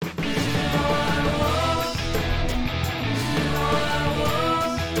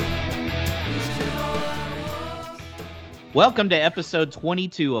Welcome to episode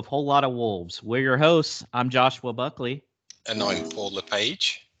 22 of Whole Lot of Wolves. We're your hosts. I'm Joshua Buckley. And I'm Paul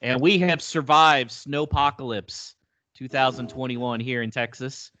LePage. And we have survived Snowpocalypse 2021 here in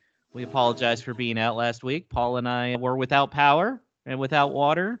Texas. We apologize for being out last week. Paul and I were without power and without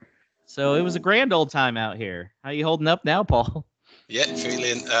water. So it was a grand old time out here. How you holding up now, Paul? Yeah,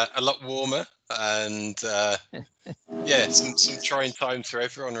 feeling a lot warmer and some trying times for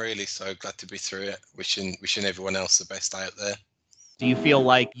everyone really. So glad to be through it. Wishing everyone else the best out there. Do you feel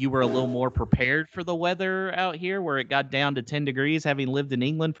like you were a little more prepared for the weather out here where it got down to 10 degrees having lived in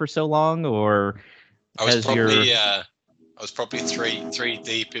England for so long? Or I was probably three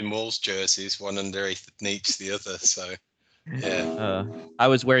deep in Wolves jerseys, one underneath the other. So yeah. I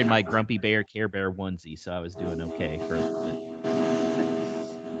was wearing my Grumpy Bear Care Bear onesie, so I was doing okay for a little bit.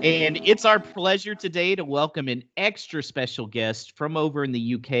 And it's our pleasure today to welcome an extra special guest from over in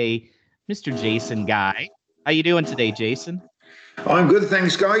the UK, Mr. Jason Guy. How you doing today, Jason? I'm good,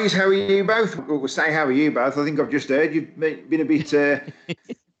 thanks, guys. How are you both? We'll say how are you both. I think I've just heard you've been a bit had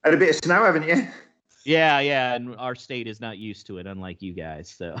a bit of snow, haven't you? Yeah, and our state is not used to it, unlike you guys.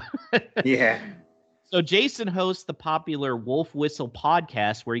 So yeah. So Jason hosts the popular Wolf Whistle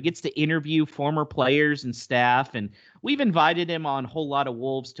podcast where he gets to interview former players and staff, and we've invited him on Whole Lot of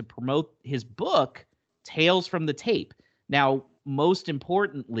Wolves to promote his book, Tales from the Tape. Now, most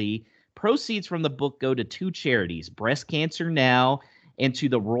importantly, proceeds from the book go to two charities, Breast Cancer Now and to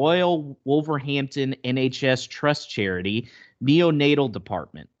the Royal Wolverhampton NHS Trust Charity Neonatal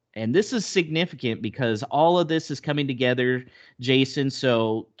Department. And this is significant because all of this is coming together, Jason.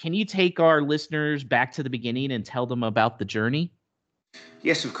 So can you take our listeners back to the beginning and tell them about the journey?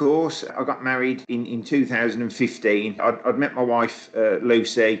 Yes, of course. I got married in 2015. I'd met my wife,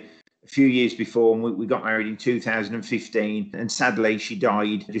 Lucy, a few years before, and we got married in 2015. And sadly, she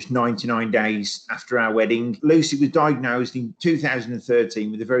died just 99 days after our wedding. Lucy was diagnosed in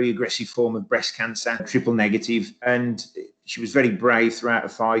 2013 with a very aggressive form of breast cancer, triple negative. And she was very brave throughout the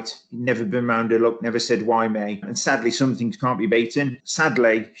fight, never bemoaned her luck, never said, why me? And sadly, some things can't be beaten.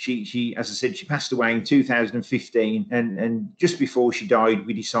 Sadly, she as I said, she passed away in 2015. And just before she died,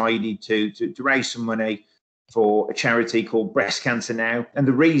 we decided to raise some money for a charity called Breast Cancer Now. And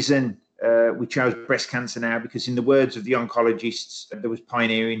the reason we chose Breast Cancer Now, because in the words of the oncologists, there was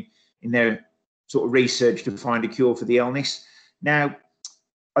pioneering in their sort of research to find a cure for the illness. Now,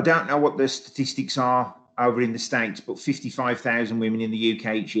 I don't know what the statistics are over in the States, but 55,000 women in the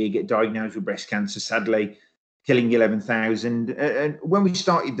UK each year get diagnosed with breast cancer, sadly, killing 11,000. And when we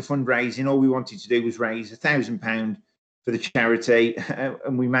started the fundraising, all we wanted to do was raise £1,000 for the charity.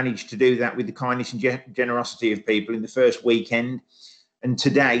 And we managed to do that with the kindness and generosity of people in the first weekend. And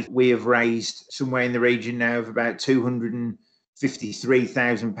today we have raised somewhere in the region now of about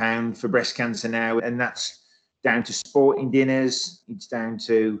 £253,000 for Breast Cancer Now. And that's down to sporting dinners, it's down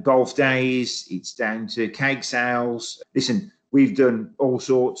to golf days, it's down to cake sales. Listen, we've done all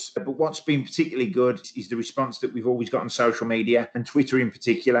sorts, but what's been particularly good is the response that we've always got on social media and Twitter in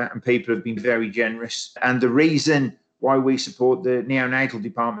particular, and people have been very generous. And the reason why we support the neonatal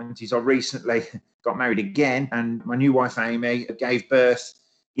department is I recently got married again, and my new wife, Amy, gave birth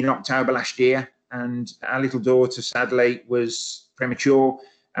in October last year, and our little daughter, sadly, was premature.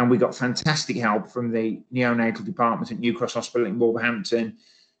 And we got fantastic help from the neonatal department at New Cross Hospital in Wolverhampton,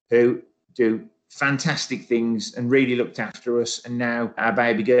 who do fantastic things and really looked after us. And now our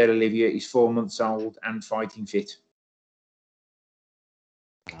baby girl, Olivia, is 4 months old and fighting fit.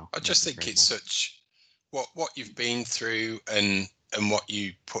 I just think it's such what you've been through and what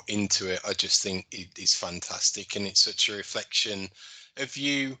you put into it. I just think it is fantastic, and it's such a reflection of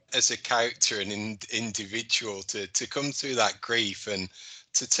you as a character and individual to come through that grief and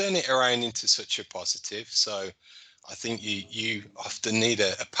to turn it around into such a positive. So I think you often need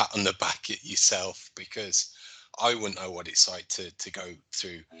a pat on the back at yourself, because I wouldn't know what it's like to go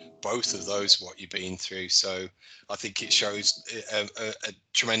through both of those, what you've been through. So I think it shows a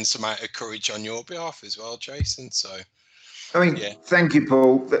tremendous amount of courage on your behalf as well, Jason. So Thank you,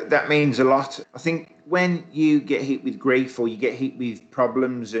 Paul. That means a lot. I think when you get hit with grief or you get hit with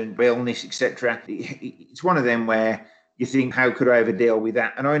problems and illness, etc., it's one of them where you think, how could I ever deal with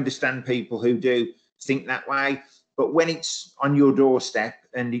that? And I understand people who do think that way. But when it's on your doorstep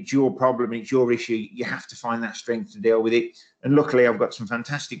and it's your problem, it's your issue, you have to find that strength to deal with it. And luckily, I've got some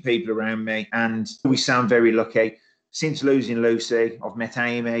fantastic people around me, and we sound very lucky. Since losing Lucy, I've met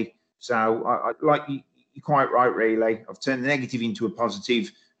Amy. So I like you're quite right, really. I've turned the negative into a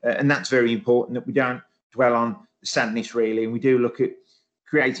positive. And that's very important, that we don't dwell on the sadness, really. And we do look at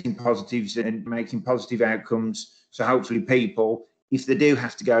creating positives and making positive outcomes. So hopefully people if they do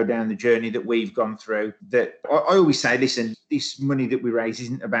have to go down the journey that we've gone through, that I always say, listen, this money that we raise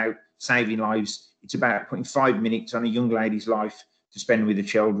isn't about saving lives. It's about putting 5 minutes on a young lady's life to spend with the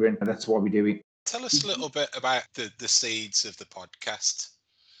children. And that's why we do it. Tell us a little bit about the seeds of the podcast,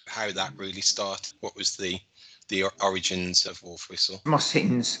 how that really started. What was the origins of Wolf Whistle? My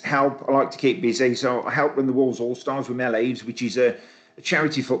sins help. I like to keep busy. So I help run the Wolves All-Stars with Mel Eves, which is a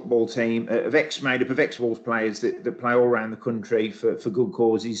charity football team made up of ex-Wolves players that play all around the country for good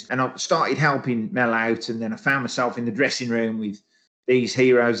causes. And I started helping Mel out, and then I found myself in the dressing room with these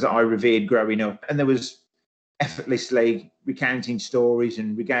heroes that I revered growing up. And there was effortlessly recounting stories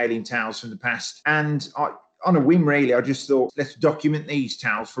and regaling tales from the past. And on a whim, really, I just thought, let's document these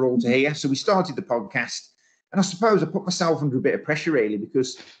tales for all to hear. So we started the podcast. And I suppose I put myself under a bit of pressure, really,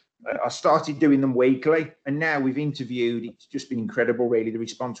 because I started doing them weekly, and now we've interviewed, it's just been incredible, really, the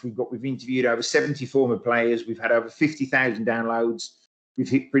response we've got. We've interviewed over 70 former players. We've had over 50,000 downloads. We've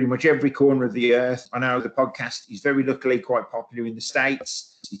hit pretty much every corner of the earth. I know the podcast is very luckily quite popular in the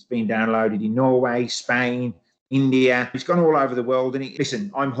States. It's been downloaded in Norway, Spain, India. It's gone all over the world. And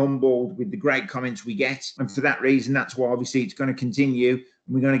listen, I'm humbled with the great comments we get. And for that reason, that's why obviously it's going to continue.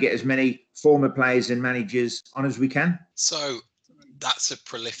 We're going to get as many former players and managers on as we can. So that's a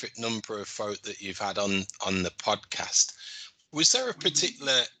prolific number of folk that you've had on the podcast. Was there a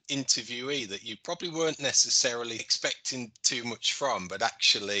particular interviewee that you probably weren't necessarily expecting too much from, but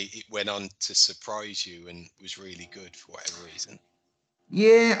actually it went on to surprise you and was really good for whatever reason?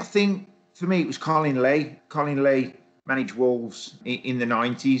 Yeah, I think for me it was Colin Lee. Colin Lee managed Wolves in the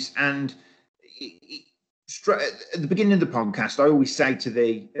 90s, and at the beginning of the podcast, I always say to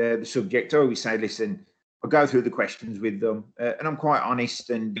the subject, I always say, listen, I go through the questions with them, and I'm quite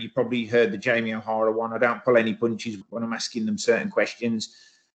honest. And you probably heard the Jamie O'Hara one. I don't pull any punches when I'm asking them certain questions.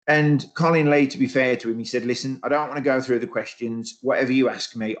 And Colin Lee, to be fair to him, he said, listen, I don't want to go through the questions. Whatever you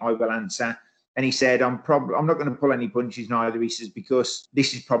ask me, I will answer. And he said, I'm not going to pull any punches neither. He says, because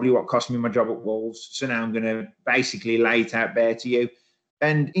this is probably what cost me my job at Wolves. So now I'm going to basically lay it out bare to you.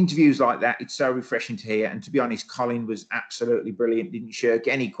 And interviews like that, it's so refreshing to hear. And to be honest, Colin was absolutely brilliant. Didn't shirk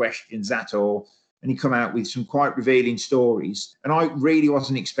any questions at all. And he come out with some quite revealing stories. And I really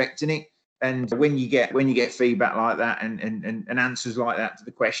wasn't expecting it. And when you get feedback like that and answers like that to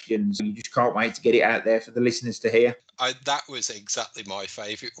the questions, you just can't wait to get it out there for the listeners to hear. That was exactly my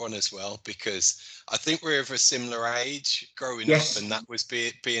favourite one as well, because I think we're of a similar age growing up, and that was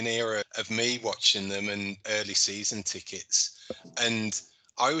be an era of me watching them and early season tickets. And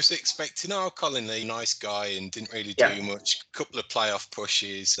I was expecting, Colin Lee, nice guy, and didn't really do much. Couple of playoff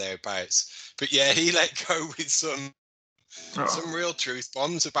pushes thereabouts, but yeah, he let go with some real truth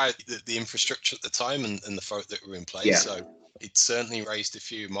bombs about the infrastructure at the time and the folk that were in place. Yeah. So it certainly raised a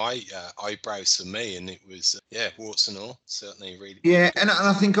few of my eyebrows for me, and it was warts and all, certainly really. Yeah, and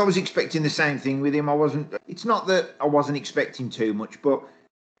I think I was expecting the same thing with him. It's not that I wasn't expecting too much, but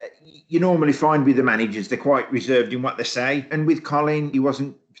you normally find with the managers, they're quite reserved in what they say. And with Colin, he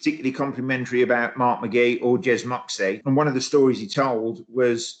wasn't particularly complimentary about Mark McGee or Jez Moxey. And one of the stories he told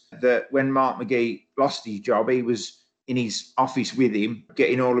was that when Mark McGee lost his job, he was in his office with him,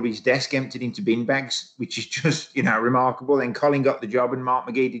 getting all of his desk emptied into bin bags, which is just, remarkable. Then Colin got the job and Mark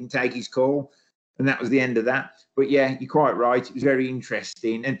McGee didn't take his call. And that was the end of that. But yeah, you're quite right. It was very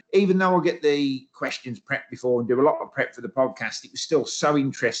interesting. And even though I get the questions prepped before and do a lot of prep for the podcast, it was still so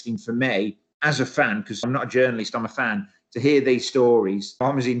interesting for me as a fan, because I'm not a journalist, I'm a fan, to hear these stories.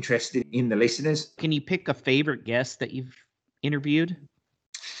 I'm as interested in the listeners. Can you pick a favorite guest that you've interviewed?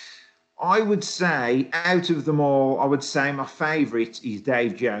 I would say, out of them all, I would say my favourite is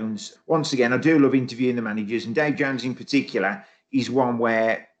Dave Jones. Once again, I do love interviewing the managers, and Dave Jones in particular is one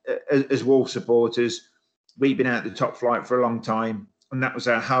where, as Wolves supporters, we've been out the top flight for a long time, and that was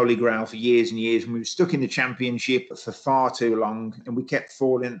our holy grail for years and years, and we were stuck in the Championship for far too long, and we kept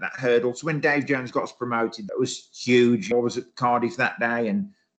falling at that hurdle. So when Dave Jones got us promoted, that was huge. I was at Cardiff that day, and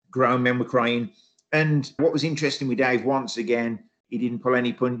grown men were crying. And what was interesting with Dave, once again, he didn't pull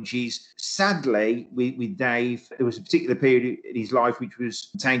any punches. Sadly, with Dave, there was a particular period in his life which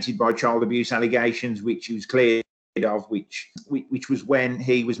was tainted by child abuse allegations, which he was cleared of, which was when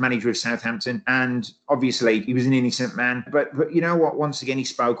he was manager of Southampton. And obviously, he was an innocent man. But you know what? Once again, he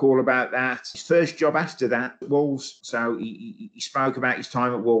spoke all about that. His first job after that, Wolves. So he spoke about his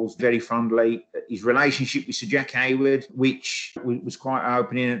time at Wolves very fondly. His relationship with Sir Jack Hayward, which was quite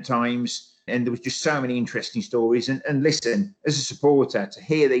opening at times. And there was just so many interesting stories. And listen, as a supporter, to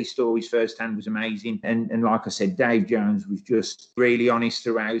hear these stories firsthand was amazing. And like I said, Dave Jones was just really honest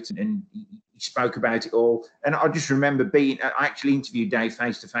throughout. And he spoke about it all. And I just remember I actually interviewed Dave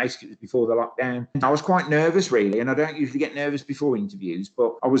face-to-face. It was before the lockdown. I was quite nervous, really, and I don't usually get nervous before interviews,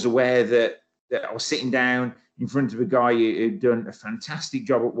 but I was aware that I was sitting down in front of a guy who'd done a fantastic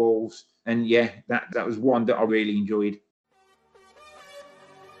job at Wolves. And yeah, that was one that I really enjoyed.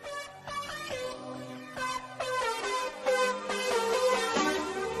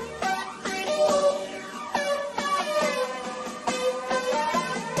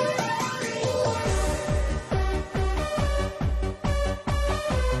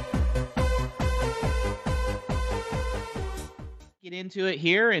 Into it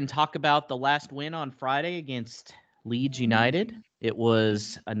here and talk about the last win on Friday against Leeds United. It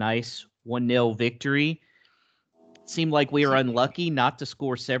was a nice 1-0 victory. It seemed like we were unlucky not to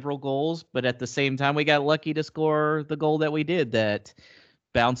score several goals, but at the same time, we got lucky to score the goal that we did that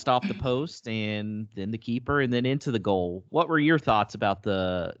bounced off the post and then the keeper and then into the goal. What were your thoughts about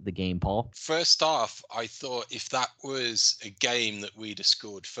the game, Paul? First off, I thought if that was a game that we'd have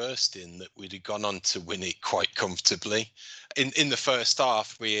scored first in, that we'd have gone on to win it quite comfortably. In the first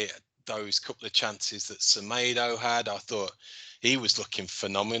half, we had those couple of chances that Semedo had. I thought he was looking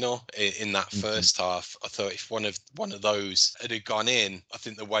phenomenal in that first half. I thought if one of those had gone in, I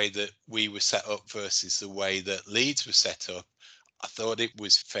think the way that we were set up versus the way that Leeds were set up, I thought it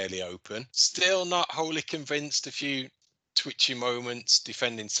was fairly open. Still not wholly convinced. A few twitchy moments,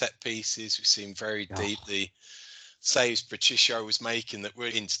 defending set pieces. We seemed very deep. The saves Patricio was making that were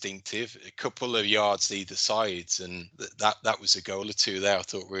instinctive. A couple of yards either sides, and that was a goal or two there. I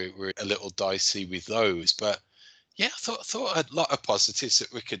thought we were a little dicey with those, but yeah, I thought a lot of positives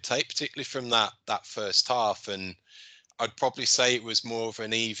that we could take, particularly from that first half. And I'd probably say it was more of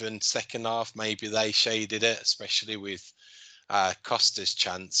an even second half. Maybe they shaded it, especially with Costa's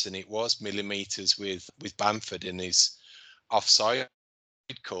chance, and it was millimetres with Bamford in his offside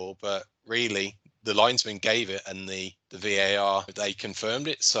call, but really the linesman gave it and the VAR, they confirmed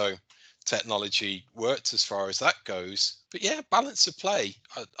it. So technology worked as far as that goes. But yeah, balance of play.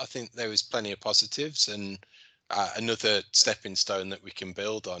 I think there was plenty of positives and another stepping stone that we can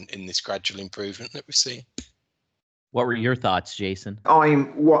build on in this gradual improvement that we've seen. What were your thoughts, Jason? I'm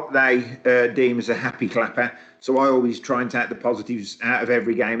what they deem as a happy clapper. So I always try and take the positives out of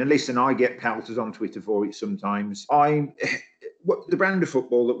every game. And listen, I get pelters on Twitter for it sometimes. The brand of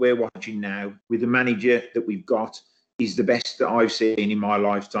football that we're watching now with the manager that we've got is the best that I've seen in my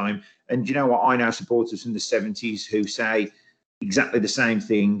lifetime. And you know what? I know supporters from the 70s who say exactly the same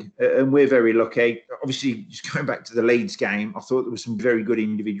thing. And we're very lucky. Obviously, just going back to the Leeds game, I thought there were some very good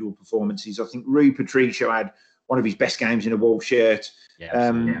individual performances. I think Rui Patricio had one of his best games in a Wolves shirt.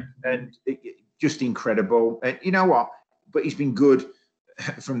 And just incredible. And you know what? But he's been good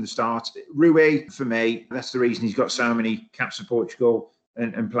from the start. Rui, for me, that's the reason he's got so many caps for Portugal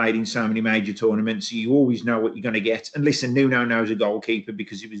and played in so many major tournaments. You always know what you're going to get. And listen, Nuno knows a goalkeeper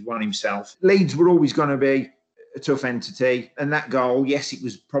because he was one himself. Leeds were always going to be a tough entity. And that goal, yes, it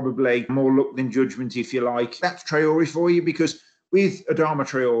was probably more luck than judgment, if you like. That's Traore for you, because with Adama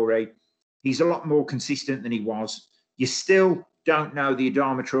Traore, he's a lot more consistent than he was. You still don't know the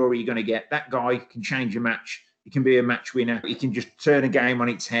Adama Traore you're going to get. That guy can change a match. He can be a match winner. He can just turn a game on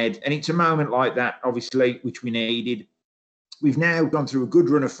its head. And it's a moment like that, obviously, which we needed. We've now gone through a good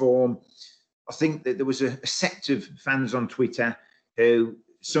run of form. I think that there was a sect of fans on Twitter who,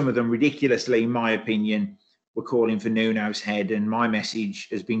 some of them ridiculously, in my opinion, were calling for Nuno's head. And my message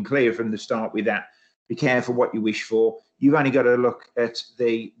has been clear from the start with that. Be careful what you wish for. You've only got to look at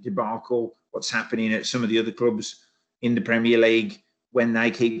the debacle, what's happening at some of the other clubs in the Premier League when they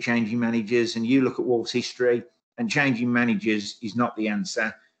keep changing managers. And you look at Wolves' history, and changing managers is not the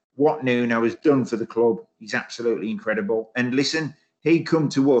answer. What Nuno has done for the club is absolutely incredible. And listen, he'd come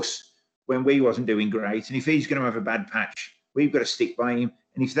to us when we wasn't doing great. And if he's going to have a bad patch, we've got to stick by him.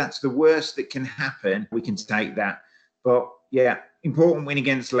 And if that's the worst that can happen, we can take that. But yeah, important win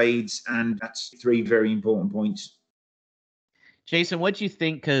against Leeds. And that's 3 very important points. Jason, what do you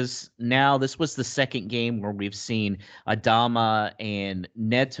think? Because now this was the second game where we've seen Adama and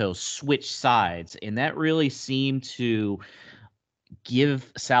Neto switch sides, and that really seemed to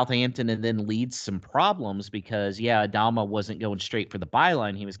give Southampton and then Leeds some problems because, Adama wasn't going straight for the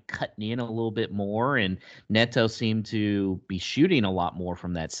byline. He was cutting in a little bit more, and Neto seemed to be shooting a lot more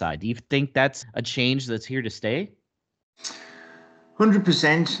from that side. Do you think that's a change that's here to stay?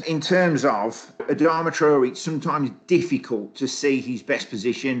 100%. In terms of Adama Traore, it's sometimes difficult to see his best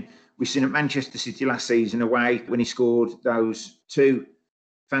position. We've seen at Manchester City last season away when he scored those 2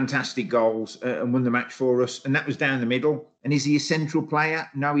 fantastic goals and won the match for us. And that was down the middle. And is he a central player?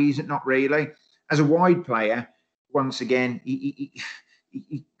 No, he isn't, not really. As a wide player, once again,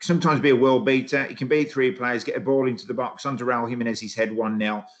 he sometimes be a world beater. He can beat three players, get a ball into the box onto Raul Jimenez's head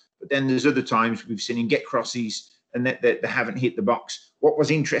 1-0. But then there's other times we've seen him get crosses and that they haven't hit the box. What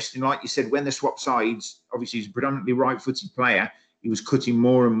was interesting, like you said, when they swapped sides, obviously he's a predominantly right-footed player. He was cutting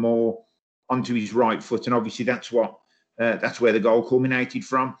more and more onto his right foot, and obviously that's where the goal culminated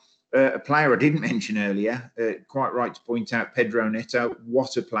from. A player I didn't mention earlier, quite right to point out, Pedro Neto.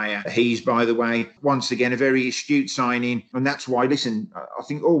 What a player he's, by the way. Once again, a very astute signing. And that's why, listen, I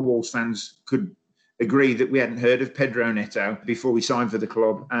think all Wolves fans could agree that we hadn't heard of Pedro Neto before we signed for the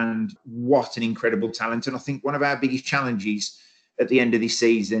club. And what an incredible talent. And I think one of our biggest challenges at the end of this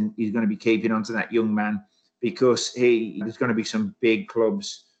season is going to be keeping on to that young man, because there's going to be some big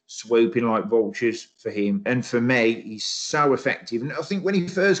clubs swooping like vultures for him. And for me, he's so effective. And I think when he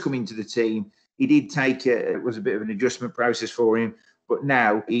first come into the team, he did take it was a bit of an adjustment process for him. But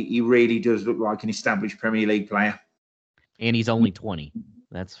now he really does look like an established Premier League player. And he's only 20.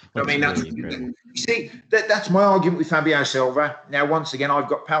 That's really incredible. You see, that's my argument with Fabio Silva. Now, once again, I've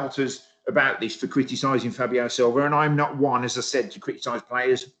got pelters about this for criticising Fabio Silva, and I'm not one, as I said, to criticise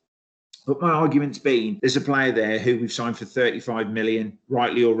players. But my argument's been, there's a player there who we've signed for 35 million,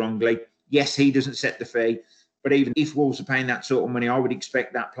 rightly or wrongly. Yes, he doesn't set the fee, but even if Wolves are paying that sort of money, I would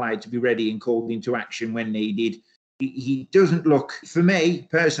expect that player to be ready and called into action when needed. He doesn't look, for me,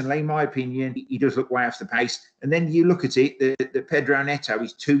 personally, my opinion, he does look way off the pace. And then you look at it, the Pedro Neto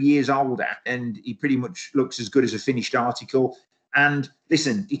is 2 years older, and he pretty much looks as good as a finished article. And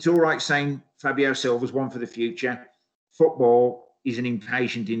listen, it's all right saying Fabio Silva's one for the future. Football is an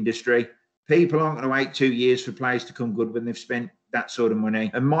impatient industry. People aren't going to wait 2 years for players to come good when they've spent that sort of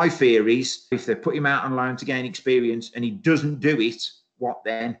money. And my fear is, if they put him out on loan to gain experience and he doesn't do it, what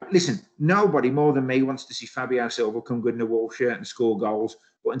then? Listen, nobody more than me wants to see Fabio Silva come good in a Wolves shirt and score goals.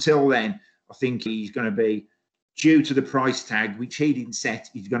 But until then, I think he's going to be, due to the price tag, which he didn't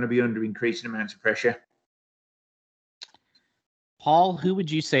set, he's going to be under increasing amounts of pressure. Paul, who would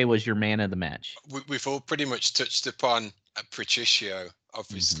you say was your man of the match? We've all pretty much touched upon Patricio,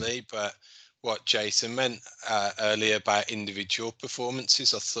 obviously, but what Jason meant earlier about individual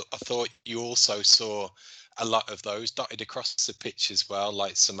performances, I thought you also saw a lot of those dotted across the pitch as well,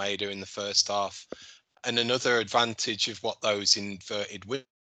 like Semedo in the first half. And another advantage of what those inverted wings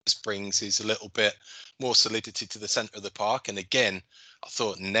brings is a little bit more solidity to the centre of the park. And again, I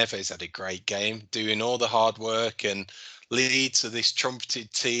thought Neves had a great game, doing all the hard work and lead to this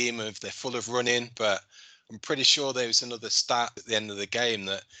trumpeted team of they're full of running, but I'm pretty sure there was another stat at the end of the game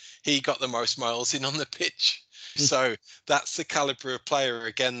that he got the most miles in on the pitch. So that's the caliber of player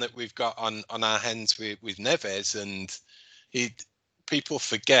again that we've got on our hands with Neves, and people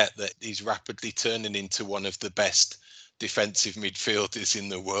forget that he's rapidly turning into one of the best defensive midfielders in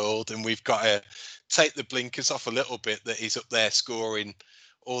the world, and we've got to take the blinkers off a little bit that he's up there scoring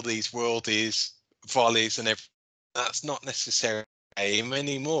all these worldies, volleys, and everything. That's not necessarily aim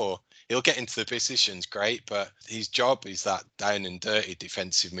anymore. He'll get into the positions, great, but his job is that down and dirty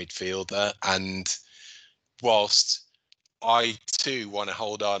defensive midfielder. And whilst I too want to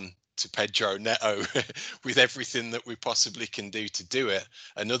hold on to Pedro Neto with everything that we possibly can do to do it,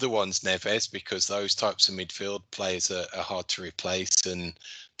 another one's Neves, because those types of midfield players are hard to replace, and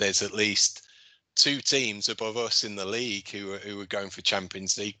there's at least two teams above us in the league who are going for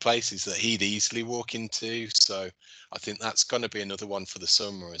Champions League places that he'd easily walk into. So I think that's going to be another one for the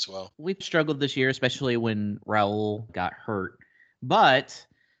summer as well. We've struggled this year, especially when Raul got hurt. But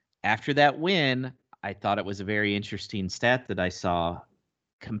after that win, I thought it was a very interesting stat that I saw.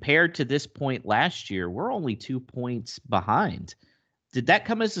 Compared to this point last year, we're only 2 points behind. Did that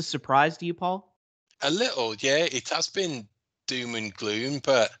come as a surprise to you, Paul? A little, yeah. It has been doom and gloom,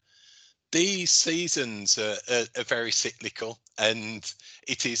 but these seasons are very cyclical, and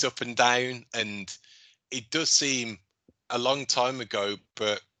it is up and down, and it does seem a long time ago,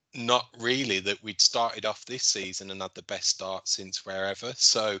 but not really, that we'd started off this season and had the best start since wherever.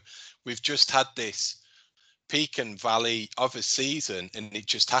 So we've just had this peak and valley of a season, and it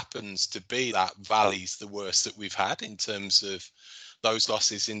just happens to be that valley's the worst that we've had in terms of those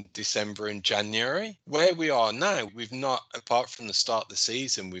losses in December and January. Where we are now, we've not, apart from the start of the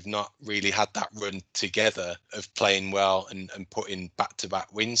season, we've not really had that run together of playing well and putting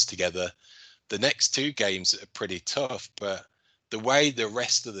back-to-back wins together. The next two games are pretty tough, but the way the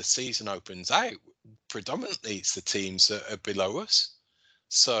rest of the season opens out, predominantly it's the teams that are below us.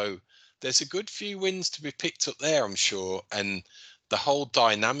 So there's a good few wins to be picked up there, I'm sure, and the whole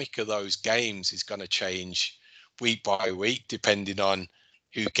dynamic of those games is going to change week by week, depending on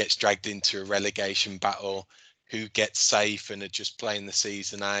who gets dragged into a relegation battle, who gets safe and are just playing the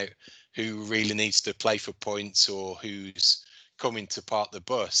season out, who really needs to play for points, or who's coming to park the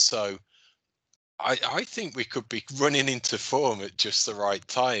bus. So I think we could be running into form at just the right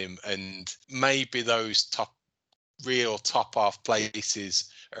time, and maybe those real top half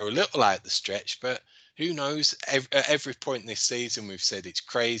places are a little out the stretch, but who knows? At every point in this season, we've said it's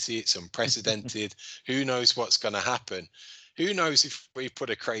crazy, it's unprecedented. Who knows what's going to happen? Who knows if we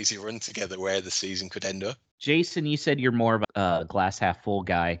put a crazy run together where the season could end up? Jason, you said you're more of a glass half full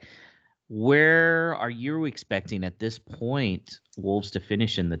guy. Where are you expecting at this point Wolves to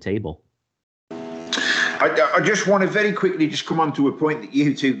finish in the table? I just want to very quickly just come on to a point that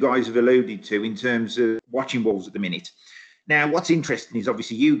you two guys have alluded to in terms of watching Wolves at the minute. Now, what's interesting is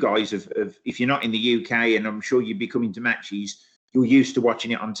obviously you guys have, if you're not in the UK, and I'm sure you'd be coming to matches, you're used to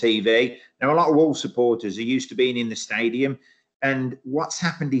watching it on TV. Now, a lot of Wolves supporters are used to being in the stadium. And what's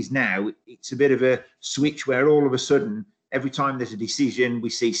happened is now it's a bit of a switch where all of a sudden, every time there's a decision,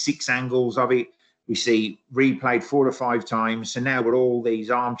 we see 6 angles of it. We see replayed 4 or 5 times. So now we're all these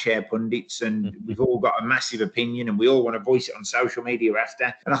armchair pundits and we've all got a massive opinion and we all want to voice it on social media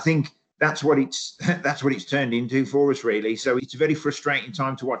after. And I think that's what it's turned into for us, really. So it's a very frustrating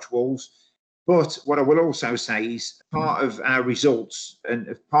time to watch Wolves. But what I will also say is part of our results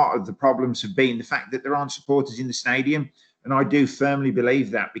and part of the problems have been the fact that there aren't supporters in the stadium. And I do firmly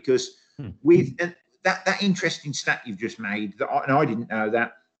believe that, because with that interesting stat you've just made, and I didn't know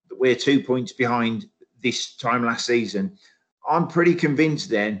that we're 2 points behind this time last season. I'm pretty convinced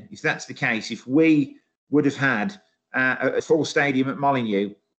then, if that's the case, if we would have had a full stadium at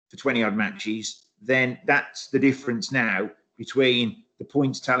Molineux for 20-odd matches, then that's the difference now between the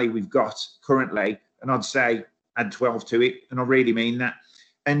points tally we've got currently, and I'd say add 12 to it, and I really mean that.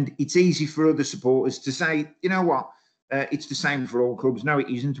 And it's easy for other supporters to say, you know what, it's the same for all clubs. No, it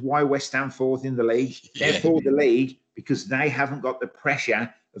isn't. Why West Ham 4th in the league? They're for the league because they haven't got the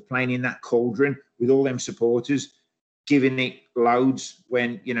pressure of playing in that cauldron with all them supporters giving it loads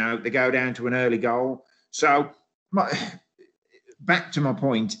when, you know, they go down to an early goal. So back to my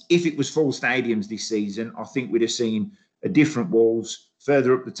point, if it was full stadiums this season, I think we'd have seen a different Wolves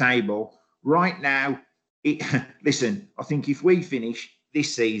further up the table. Right now, listen, I think if we finish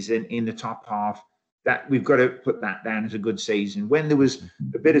this season in the top half, that we've got to put that down as a good season. When there was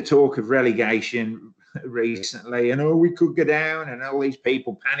a bit of talk of relegation recently and, we could go down and all these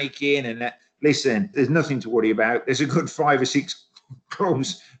people panicking and that, listen, there's nothing to worry about. There's a good 5 or 6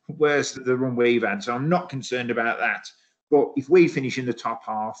 clubs worse than the run we've had. So I'm not concerned about that. But if we finish in the top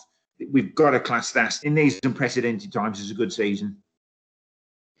half, we've got to class that in these unprecedented times as a good season.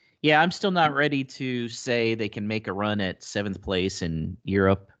 Yeah, I'm still not ready to say they can make a run at 7th place in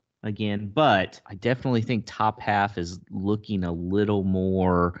Europe again, but I definitely think top half is looking a little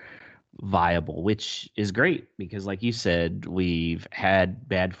more viable, which is great because, like you said, we've had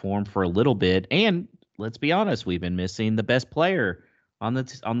bad form for a little bit, and let's be honest, we've been missing the best player on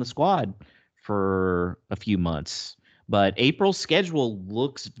the squad for a few months. But April's schedule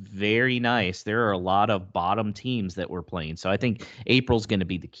looks very nice. There are a lot of bottom teams that we're playing, so I think April's going to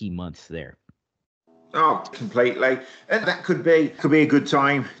be the key month there. Oh, completely. And that could be a good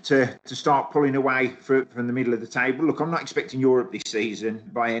time to start pulling away from the middle of the table. Look, I'm not expecting Europe this season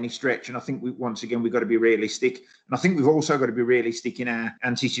by any stretch. And I think we've got to be realistic. And I think we've also got to be realistic in our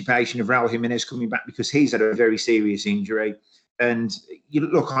anticipation of Raul Jimenez coming back because he's had a very serious injury. And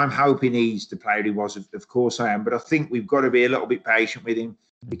look, I'm hoping he's the player he was. Of course I am. But I think we've got to be a little bit patient with him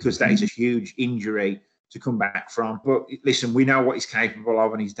because that is a huge injury to come back from. But listen, we know what he's capable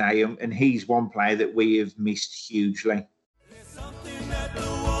of on his day, and he's one player that we have missed hugely. There's something that the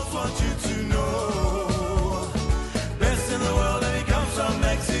Wolves want you to know. Best in the world, and he comes from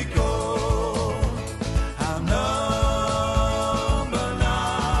Mexico. I'm number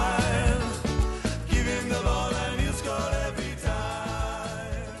 9. Give him the ball and he'll score every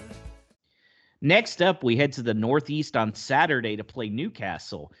time. Next up, we head to the Northeast on Saturday to play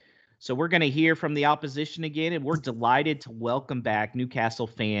Newcastle. So we're going to hear from the opposition again, and we're delighted to welcome back Newcastle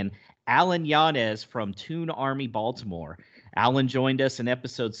fan Alan Yanez from Toon Army, Baltimore. Alan joined us in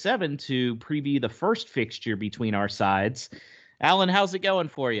episode 7 to preview the first fixture between our sides. Alan, how's it going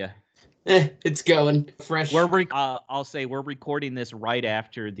for you? It's going fresh. I'll say we're recording this right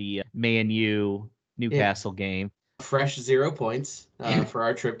after the Man U Newcastle game. Fresh 0 points for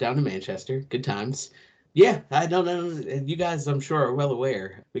our trip down to Manchester. Good times. Yeah, I don't know. You guys, I'm sure, are well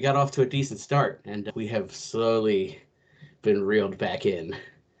aware. We got off to a decent start, and we have slowly been reeled back in.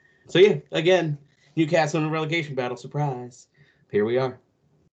 So, yeah, again, Newcastle in a relegation battle. Surprise. Here we are.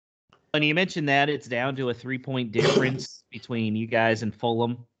 And you mentioned that it's down to a 3-point difference between you guys and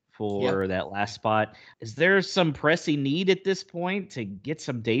Fulham for that last spot. Is there some pressing need at this point to get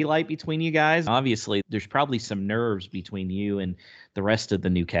some daylight between you guys? Obviously, there's probably some nerves between you and the rest of the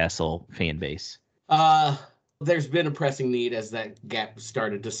Newcastle fan base. There's been a pressing need as that gap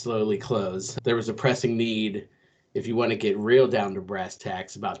started to slowly close. There was a pressing need, if you want to get real down to brass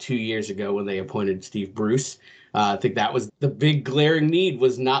tacks, about 2 years ago when they appointed Steve Bruce. I think that was the big glaring need,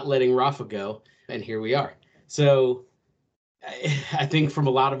 was not letting Rafa go, and here we are. So I think from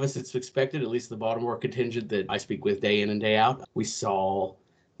a lot of us, it's expected, at least the Baltimore contingent that I speak with day in and day out. We saw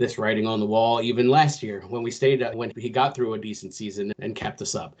this writing on the wall even last year when we stayed, when he got through a decent season and kept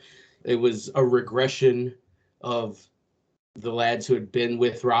us up. It was a regression of the lads who had been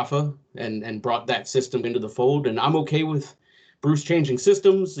with Rafa and brought that system into the fold. And I'm okay with Bruce changing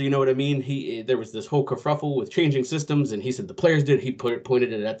systems. You know what I mean? There was this whole kerfuffle with changing systems, and he said the players did. He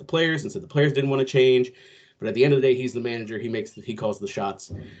pointed it at the players and said the players didn't want to change. But at the end of the day, he's the manager. He calls the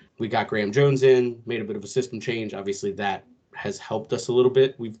shots. We got Graham Jones in, made a bit of a system change. Obviously, that has helped us a little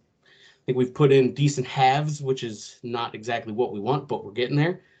bit. I think we've put in decent halves, which is not exactly what we want, but we're getting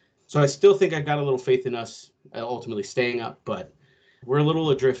there. So I still think I got a little faith in us ultimately staying up, but we're a little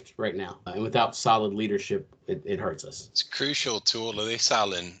adrift right now. And without solid leadership, it hurts us. It's crucial to all of this,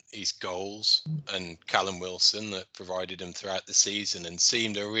 Alan, is goals, and Callum Wilson that provided them throughout the season and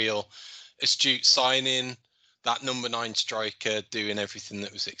seemed a real astute signing, that number 9 striker doing everything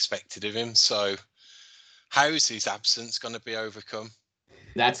that was expected of him. So how is his absence going to be overcome?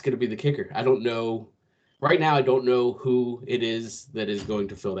 That's going to be the kicker. I don't know. Right now, I don't know who it is that is going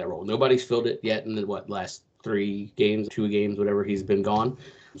to fill that role. Nobody's filled it yet in the last 3 games, 2 games, whatever, he's been gone.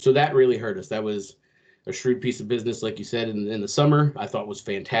 So that really hurt us. That was a shrewd piece of business, like you said, in the summer. I thought was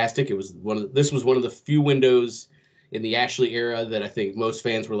fantastic. This was one of the few windows in the Ashley era that I think most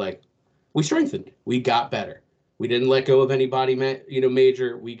fans were like, we strengthened. We got better. We didn't let go of anybody,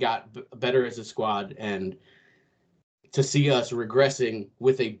 major. We got better as a squad, and to see us regressing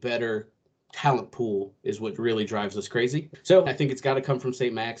with a better talent pool is what really drives us crazy. So I think it's got to come from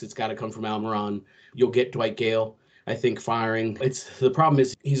St. Max. It's got to come from Almiron. You'll get Dwight Gale, I think, firing. The problem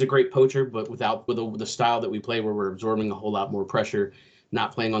is he's a great poacher, but with the style that we play, where we're absorbing a whole lot more pressure,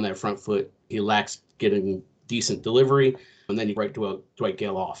 not playing on that front foot, he lacks getting decent delivery, and then you write Dwight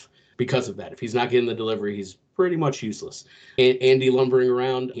Gale off because of that. If he's not getting the delivery, he's pretty much useless. Andy lumbering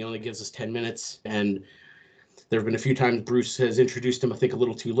around, he only gives us 10 minutes, and there have been a few times Bruce has introduced him, I think, a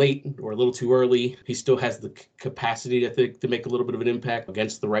little too late or a little too early. He still has the capacity, I think, to make a little bit of an impact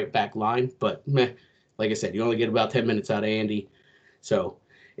against the right back line. But, like I said, you only get about 10 minutes out of Andy. So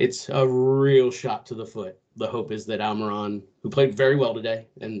it's a real shot to the foot. The hope is that Almiron, who played very well today,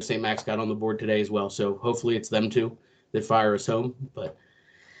 and St. Max got on the board today as well. So hopefully it's them two that fire us home. But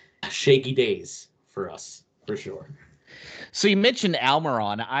shaky days for us, for sure. So you mentioned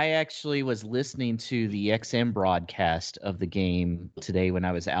Almiron. I actually was listening to the XM broadcast of the game today when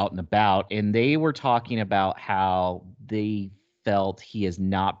I was out and about, and they were talking about how they felt he has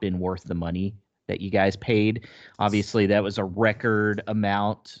not been worth the money that you guys paid. Obviously, that was a record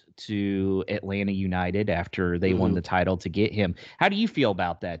amount to Atlanta United after they won the title to get him. How do you feel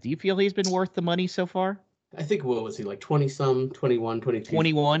about that? Do you feel he's been worth the money so far? I think, what was he, like 20-some, 21, 22?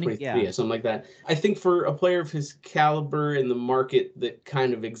 21, 23, yeah, something like that. I think for a player of his caliber in the market that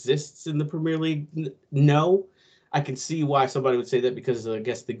kind of exists in the Premier League, no. I can see why somebody would say that, because I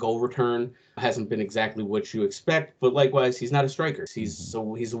guess the goal return hasn't been exactly what you expect. But likewise, he's not a striker. He's a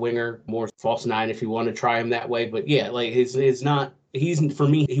winger, more false 9 if you want to try him that way. But yeah, like for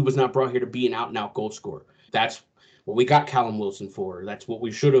me, he was not brought here to be an out-and-out goal scorer. That's what we got Callum Wilson for. That's what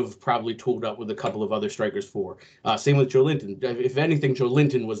we should have probably tooled up with a couple of other strikers for. Same with Joelinton. If anything,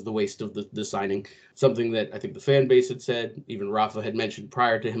 Joelinton was the waste of the signing. Something that I think the fan base had said, even Rafa had mentioned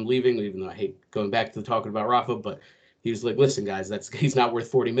prior to him leaving, even though I hate going back to talking about Rafa, but he was like, listen, guys, he's not worth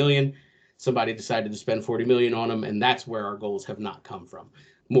 40 million. Somebody decided to spend 40 million on him, and that's where our goals have not come from.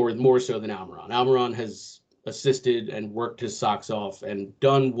 More so than Almiron. Almiron has assisted and worked his socks off and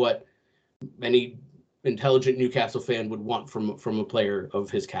done what any intelligent Newcastle fan would want from a player of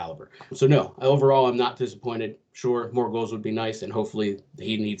his caliber. So no, overall, I'm not disappointed. Sure, more goals would be nice, and hopefully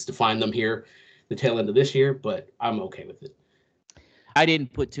he needs to find them here the tail end of this year, but I'm okay with it. I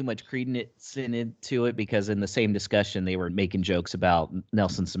didn't put too much credence into it because in the same discussion, they were making jokes about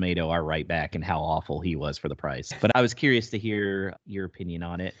Nelson Semedo, our right back, and how awful he was for the price. But I was curious to hear your opinion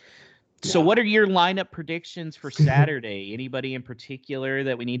on it. So what are your lineup predictions for Saturday? Anybody in particular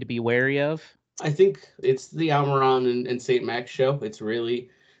that we need to be wary of? I think it's the Almiron and St. Max show.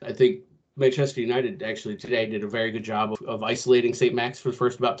 I think Manchester United actually today did a very good job of isolating St. Max for the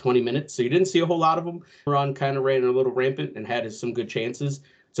first about 20 minutes. So you didn't see a whole lot of them. Almiron kind of ran a little rampant and had some good chances.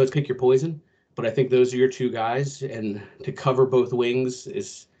 So it's pick your poison. But I think those are your two guys. And to cover both wings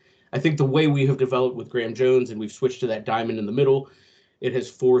is, I think, the way we have developed with Graham Jones, and we've switched to that diamond in the middle. It has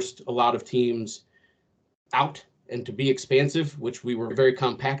forced a lot of teams out and to be expansive, which we were very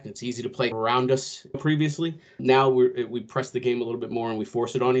compact. It's easy to play around us previously. Now we press the game a little bit more and we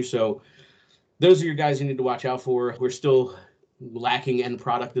force it on you. So those are your guys you need to watch out for. We're still lacking end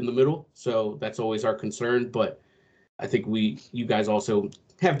product in the middle, so that's always our concern. But I think you guys also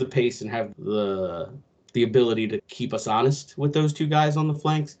have the pace and have the ability to keep us honest with those two guys on the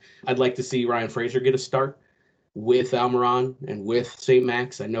flanks. I'd like to see Ryan Fraser get a start with Almiron and with St.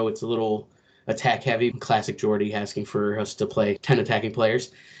 Max. I know it's a little attack heavy, classic Jordy asking for us to play 10 attacking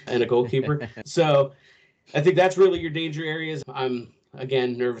players and a goalkeeper. So I think that's really your danger areas. I'm,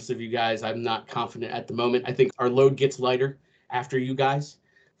 again, nervous of you guys. I'm not confident at the moment. I think our load gets lighter after you guys.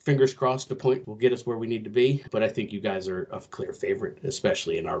 Fingers crossed, the point will get us where we need to be. But I think you guys are a clear favorite,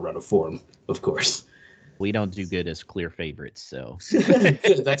 especially in our run of form, of course. We don't do good as clear favorites, so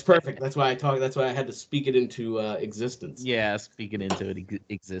that's perfect. That's why I had to speak it into existence. Yeah, speak it into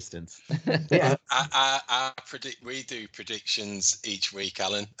existence. Yeah, we do predictions each week,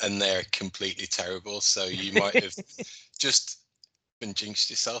 Alan, and they're completely terrible. So you might have just been jinxed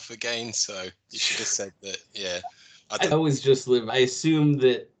yourself again. So you should have said that. Yeah, I always just live. I assume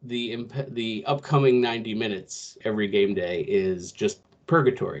that the upcoming 90 minutes every game day is just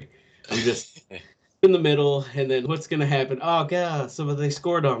purgatory. I'm just in the middle, and then what's going to happen? Oh, God, they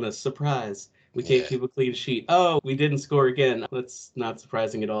scored on us. Surprise. We can't keep a clean sheet. Oh, we didn't score again. That's not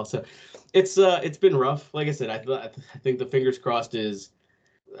surprising at all. So it's been rough. Like I said, I think the fingers crossed is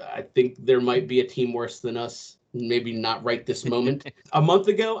I think there might be a team worse than us. Maybe not right this moment. A month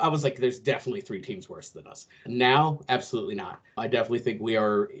ago, I was like, there's definitely 3 teams worse than us. Now, absolutely not. I definitely think we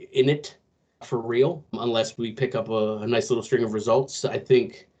are in it for real, unless we pick up a nice little string of results. I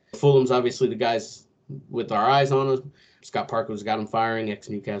think Fulham's obviously the guys with our eyes on them. Scott Parker's got them firing,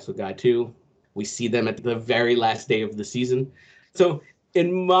 ex-Newcastle guy too. We see them at the very last day of the season. So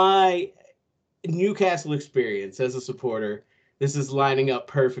in my Newcastle experience as a supporter, this is lining up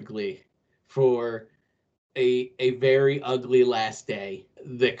perfectly for a very ugly last day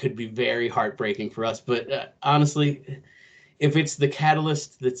that could be very heartbreaking for us. But honestly, if it's the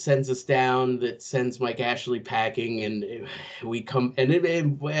catalyst that sends us down, that sends Mike Ashley packing, and we come, and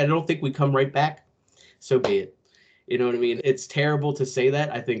I don't think we come right back, so be it. You know what I mean? It's terrible to say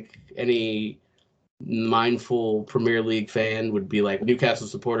that. I think any mindful Premier League fan would be like, Newcastle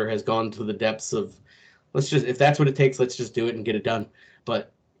supporter has gone to the depths of, if that's what it takes, let's just do it and get it done.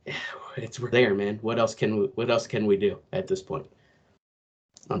 But we're there, man. What else can we do at this point?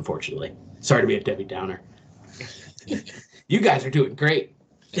 Unfortunately, sorry to be a Debbie Downer. You guys are doing great.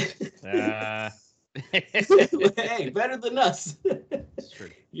 Hey, better than us.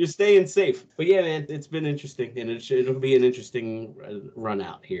 You're staying safe. But yeah, man, it's been interesting, and it'll be an interesting run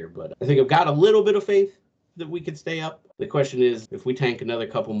out here. But I think I've got a little bit of faith that we could stay up. The question is, if we tank another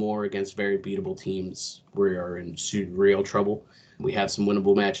couple more against very beatable teams, we are in real trouble. We have some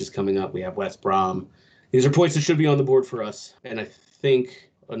winnable matches coming up. We have West Brom. These are points that should be on the board for us. And I think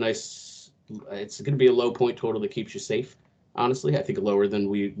it's going to be a low point total that keeps you safe. Honestly, I think lower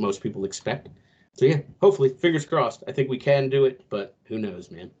than most people expect. So yeah, hopefully, fingers crossed. I think we can do it, but who knows,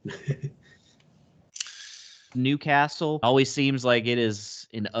 man. Newcastle always seems like it is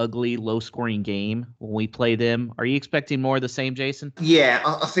an ugly, low-scoring game when we play them. Are you expecting more of the same, Jason? Yeah,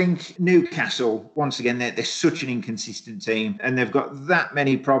 I think Newcastle, once again, they're such an inconsistent team, and they've got that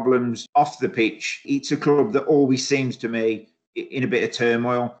many problems off the pitch. It's a club that always seems to me in a bit of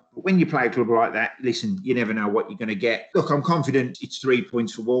turmoil. But when you play a club like that, listen, you never know what you're going to get. Look, I'm confident it's 3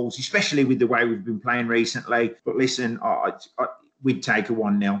 points for Wolves, especially with the way we've been playing recently. But listen, we'd take a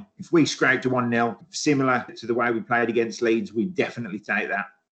 1-0. If we scraped a 1-0, similar to the way we played against Leeds, we'd definitely take that.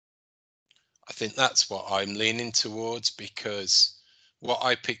 I think that's what I'm leaning towards, because what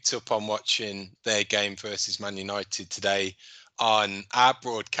I picked up on watching their game versus Man United today on our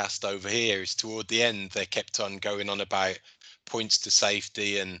broadcast over here is toward the end, they kept on going on about points to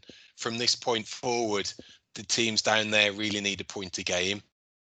safety. And from this point forward, the teams down there really need a point a game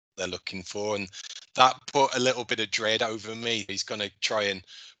they're looking for. And that put a little bit of dread over me. He's going to try and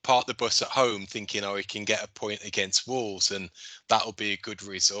park the bus at home thinking, he can get a point against Wolves and that'll be a good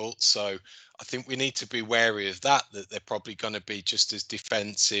result. So I think we need to be wary of that they're probably going to be just as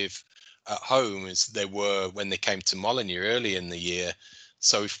defensive at home as they were when they came to Molineux early in the year.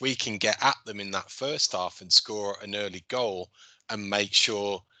 So if we can get at them in that first half and score an early goal and make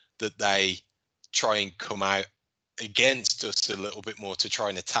sure that they try and come out against us a little bit more to try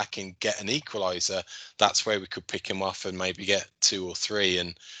and attack and get an equaliser, that's where we could pick them off and maybe get 2 or 3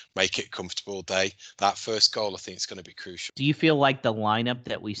 and make it a comfortable day. That first goal, I think, is going to be crucial. Do you feel like the lineup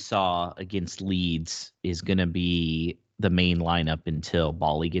that we saw against Leeds is going to be the main lineup until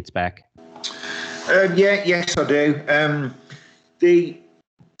Bali gets back? Yes, I do. The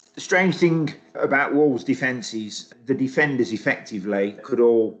strange thing about Wolves' defence is the defenders effectively could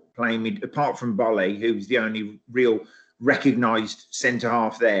all play mid, apart from Bolly, who's the only real recognised centre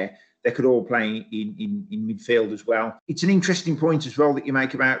half there. They could all play in midfield as well. It's an interesting point as well that you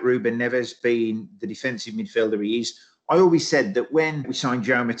make about Ruben Neves being the defensive midfielder he is. I always said that when we signed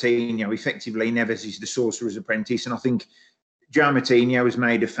Joe Martinho, effectively Neves is the sorcerer's apprentice, and I think Joe Martinho has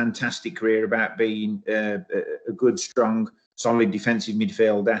made a fantastic career about being a good, strong, solid defensive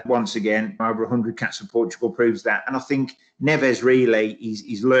midfielder. Once again, over 100 caps for Portugal proves that. And I think Neves really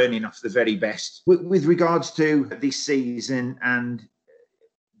is learning off the very best. With regards to this season and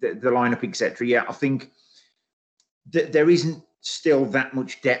the lineup, etc., yeah, I think that there isn't still that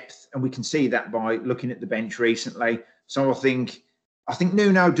much depth, and we can see that by looking at the bench recently. So I think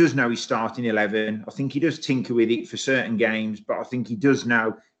Nuno does know his starting 11. I think he does tinker with it for certain games, but I think he does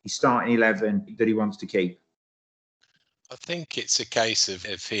know his starting 11 that he wants to keep. I think it's a case of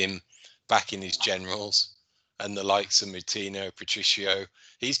him backing his generals and the likes of Moutinho, Patricio.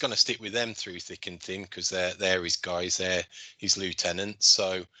 He's going to stick with them through thick and thin because they're his guys, they're his lieutenants.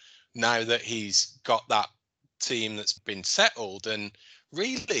 So now that he's got that team that's been settled, and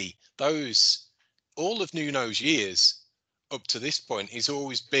really all of Nuno's years up to this point, he's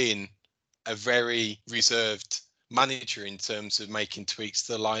always been a very reserved manager in terms of making tweaks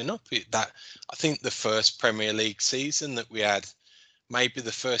to the lineup. I think the first Premier League season that we had, maybe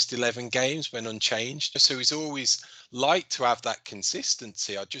the first 11 games went unchanged. So he's always liked to have that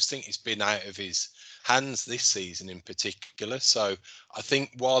consistency. I just think it's been out of his hands this season in particular. So I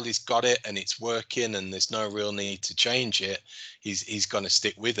think while he's got it and it's working and there's no real need to change it, he's going to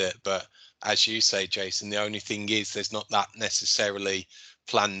stick with it. But as you say, Jason, the only thing is there's not that necessarily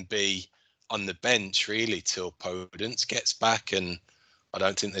plan B on the bench really till Podence gets back, and I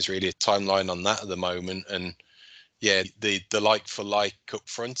don't think there's really a timeline on that at the moment. And yeah, the like for like up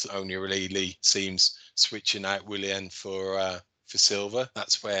front only really seems switching out Willian for Silva.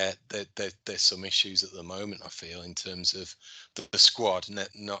 That's where there's some issues at the moment, I feel, in terms of the squad,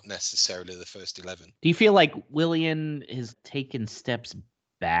 not necessarily the first 11. Do you feel like Willian has taken steps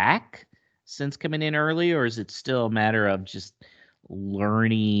back since coming in early, or is it still a matter of just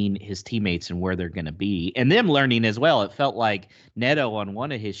learning his teammates and where they're going to be, and them learning as well? It felt like Neto on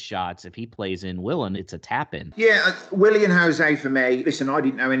one of his shots, if he plays in Willian, it's a tap in. Yeah, Willian Jose for me. Listen, I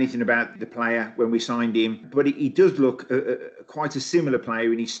didn't know anything about the player when we signed him, but he does look quite a similar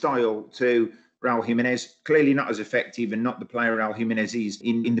player in his style to Raul Jimenez. Clearly not as effective and not the player Raul Jimenez is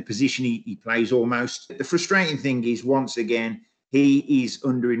in the position he plays almost. The frustrating thing is, once again, he is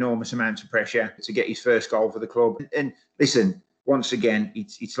under enormous amounts of pressure to get his first goal for the club. And listen, once again,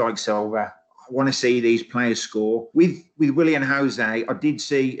 it's like Silva. I want to see these players score. With Willian Jose, I did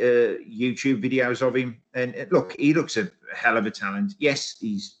see YouTube videos of him. And look, he looks a hell of a talent. Yes,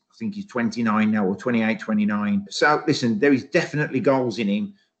 I think he's 29 now, or 28, 29. So listen, there is definitely goals in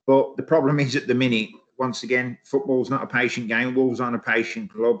him. But the problem is at the minute, once again, football's not a patient game. Wolves aren't a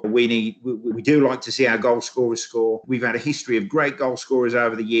patient club. We do like to see our goal scorers score. We've had a history of great goal scorers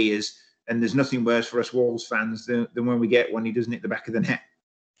over the years, and there's nothing worse for us Wolves fans than when we get one he doesn't hit the back of the net.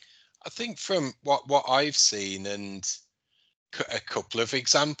 I think from what I've seen, and a couple of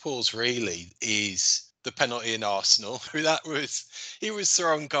examples really, is the penalty in Arsenal. He was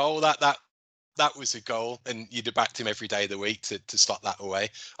thrown goal. That was a goal, and you'd have backed him every day of the week to slot that away.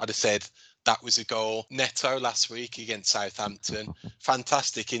 I'd have said that was a goal. Neto last week against Southampton,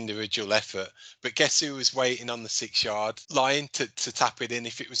 fantastic individual effort. But guess who was waiting on the 6-yard line to tap it in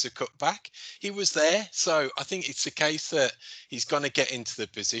if it was a cutback? He was there. So I think it's a case that he's going to get into the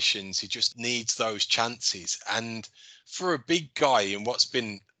positions. He just needs those chances. And for a big guy, and what's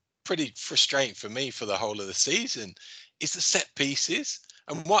been pretty frustrating for me for the whole of the season, is the set pieces.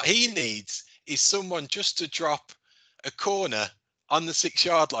 And what he needs is someone just to drop a corner on the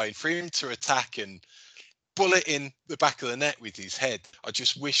 6-yard line for him to attack and bullet in the back of the net with his head. I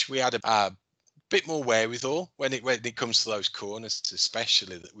just wish we had a bit more wherewithal when it comes to those corners,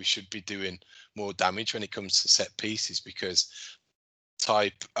 especially, that we should be doing more damage when it comes to set pieces, because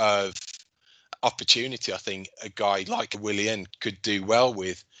type of opportunity I think a guy like Willian could do well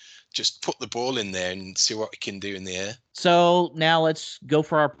with. Just put the ball in there and see what he can do in the air. So now let's go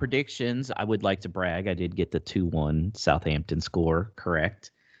for our predictions. I would like to brag. I did get the 2-1 Southampton score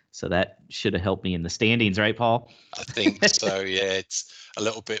correct. So that should have helped me in the standings, right, Paul? I think so. Yeah, it's a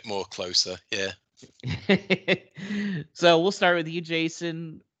little bit more closer. Yeah. So we'll start with you,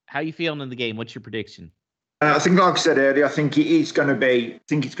 Jason. How you feeling in the game? What's your prediction? I think, like I said earlier, I think it is going to be. I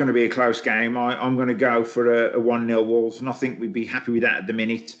think it's going to be a close game. I'm going to go for a 1-0 Wolves, and I think we'd be happy with that at the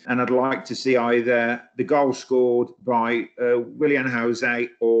minute. And I'd like to see either the goal scored by Willian Jose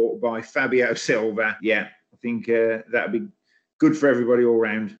or by Fabio Silva. Yeah, I think that'd be good for everybody all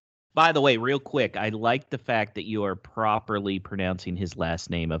round. By the way, real quick, I like the fact that you are properly pronouncing his last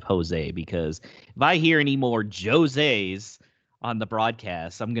name of Jose, because if I hear any more Jose's on the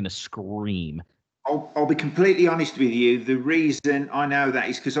broadcast, I'm going to scream. I'll be completely honest with you. The reason I know that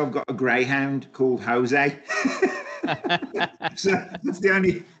is because I've got a greyhound called Jose. So that's the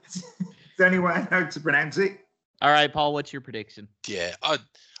only way I know to pronounce it. All right, Paul, what's your prediction? Yeah,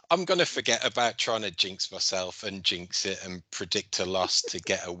 I'm going to forget about trying to jinx myself and jinx it and predict a loss to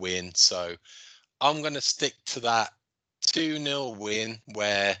get a win. So I'm going to stick to that 2-0 win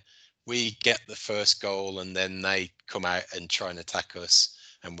where we get the first goal and then they come out and try and attack us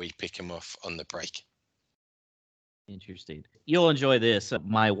and we pick them off on the break. Interesting. You'll enjoy this.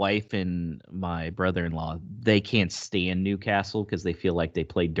 My wife and my brother-in-law, they can't stand Newcastle because they feel like they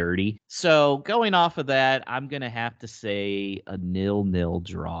play dirty. So going off of that, I'm going to have to say a 0-0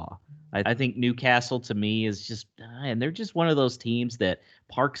 draw. I think Newcastle to me is just, and they're just one of those teams that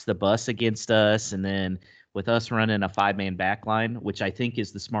parks the bus against us. And then with us running a 5-man back line, which I think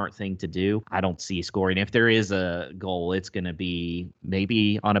is the smart thing to do, I don't see scoring. If there is a goal, it's going to be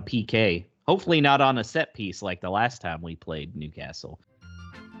maybe on a PK. Hopefully not on a set piece like the last time we played Newcastle.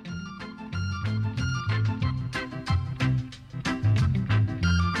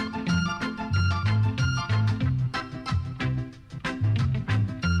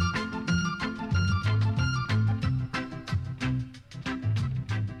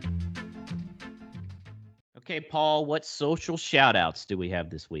 Okay, Paul, what social shout-outs do we have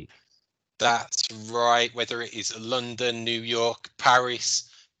this week? That's right. Whether it is London, New York, Paris,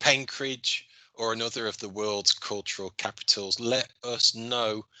 Penkridge, or another of the world's cultural capitals, let us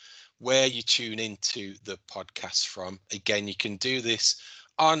know where you tune into the podcast from. Again, you can do this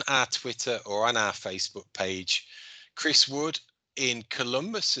on our Twitter or on our Facebook page. Chris Wood in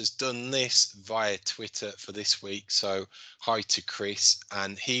Columbus has done this via Twitter for this week. So hi to Chris.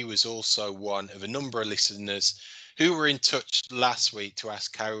 And he was also one of a number of listeners who were in touch last week to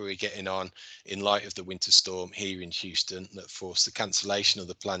ask how we were getting on in light of the winter storm here in Houston that forced the cancellation of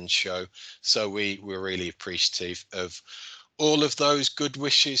the planned show. So we were really appreciative of all of those good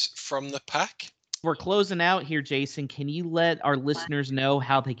wishes from the pack. We're closing out here, Jason. Can you let our listeners know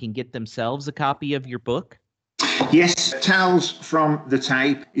how they can get themselves a copy of your book? Yes, Tales from the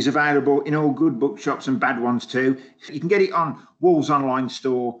Tape is available in all good bookshops and bad ones too. You can get it on Wolves Online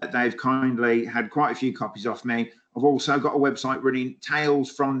Store. They've kindly had quite a few copies off me. I've also got a website running,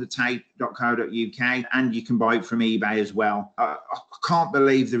 talesfromthetape.co.uk, and you can buy it from eBay as well. I can't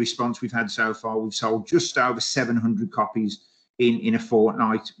believe the response we've had so far. We've sold just over 700 copies in a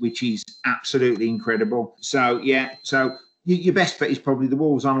fortnight, which is absolutely incredible. So, yeah, your best bet is probably the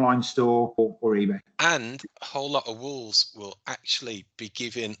Wolves Online Store or eBay. And a whole lot of Wolves will actually be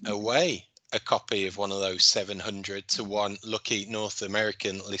giving away a copy of one of those 700 to one lucky North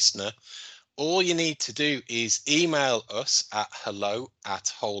American listener. All you need to do is email us at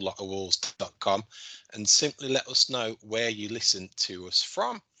hello@wholelotofwolves.com and simply let us know where you listen to us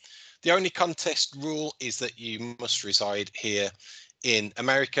from. The only contest rule is that you must reside here in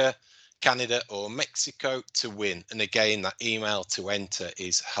America, Canada or Mexico to win. And again, that email to enter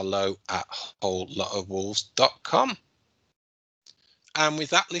is hello@wholelotofwolves.com. And with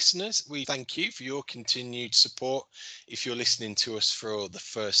that, listeners, we thank you for your continued support. If you're listening to us for the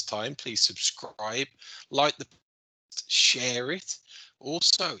first time, please subscribe, like the share it.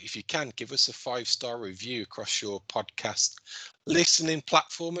 Also, if you can, give us a 5-star review across your podcast listening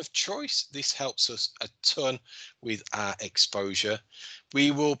platform of choice. This helps us a ton with our exposure.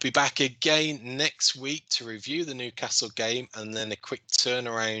 We will be back again next week to review the Newcastle game and then a quick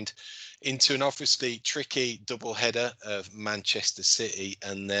turnaround into an obviously tricky doubleheader of Manchester City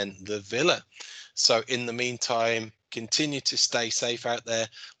and then the Villa. So in the meantime, continue to stay safe out there.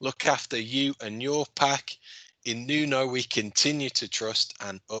 Look after you and your pack. In Nuno, we continue to trust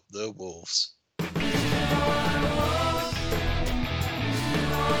and up the Wolves.